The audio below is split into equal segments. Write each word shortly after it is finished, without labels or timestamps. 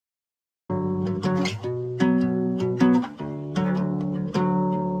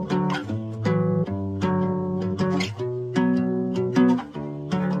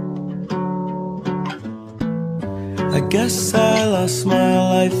guess I lost my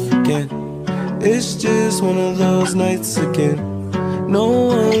life again. It's just one of those nights again. No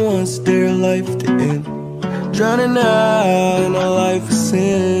one wants their life to end. Drowning out in a life of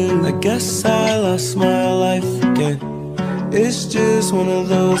sin. I guess I lost my life again. It's just one of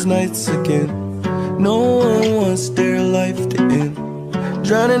those nights again. No one wants their life to end.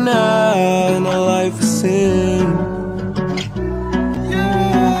 Drowning out in a life of sin.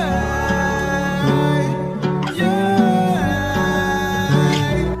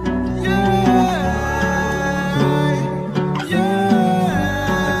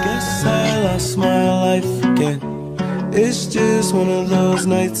 My life again. It's just one of those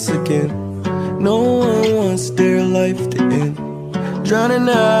nights again. No one wants their life to end. Drowning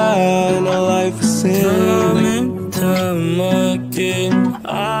out in a life of sin. Time and time again,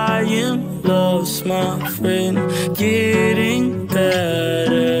 I am lost, my friend. Getting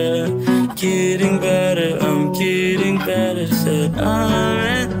better, getting better, I'm getting better. Said time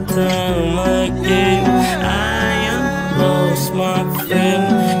and time again, I am lost, my friend.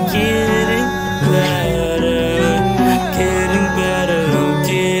 Getting better, getting better, I'm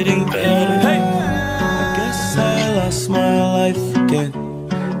getting better. Hey! I guess I lost my life again.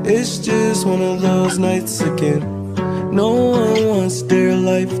 It's just one of those nights again. No one wants their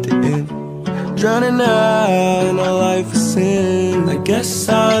life to end. Drowning out in a life of sin. I guess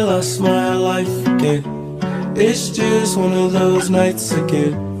I lost my life again. It's just one of those nights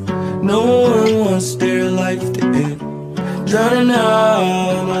again. No one wants their life to end. Drowning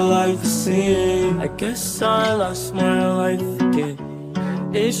out in a life of sin. I guess I lost my life again.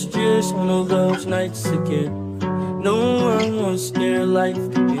 It's just one of those nights again. No one wants their life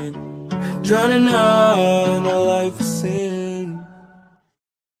to end. Drowning out in a life of sin.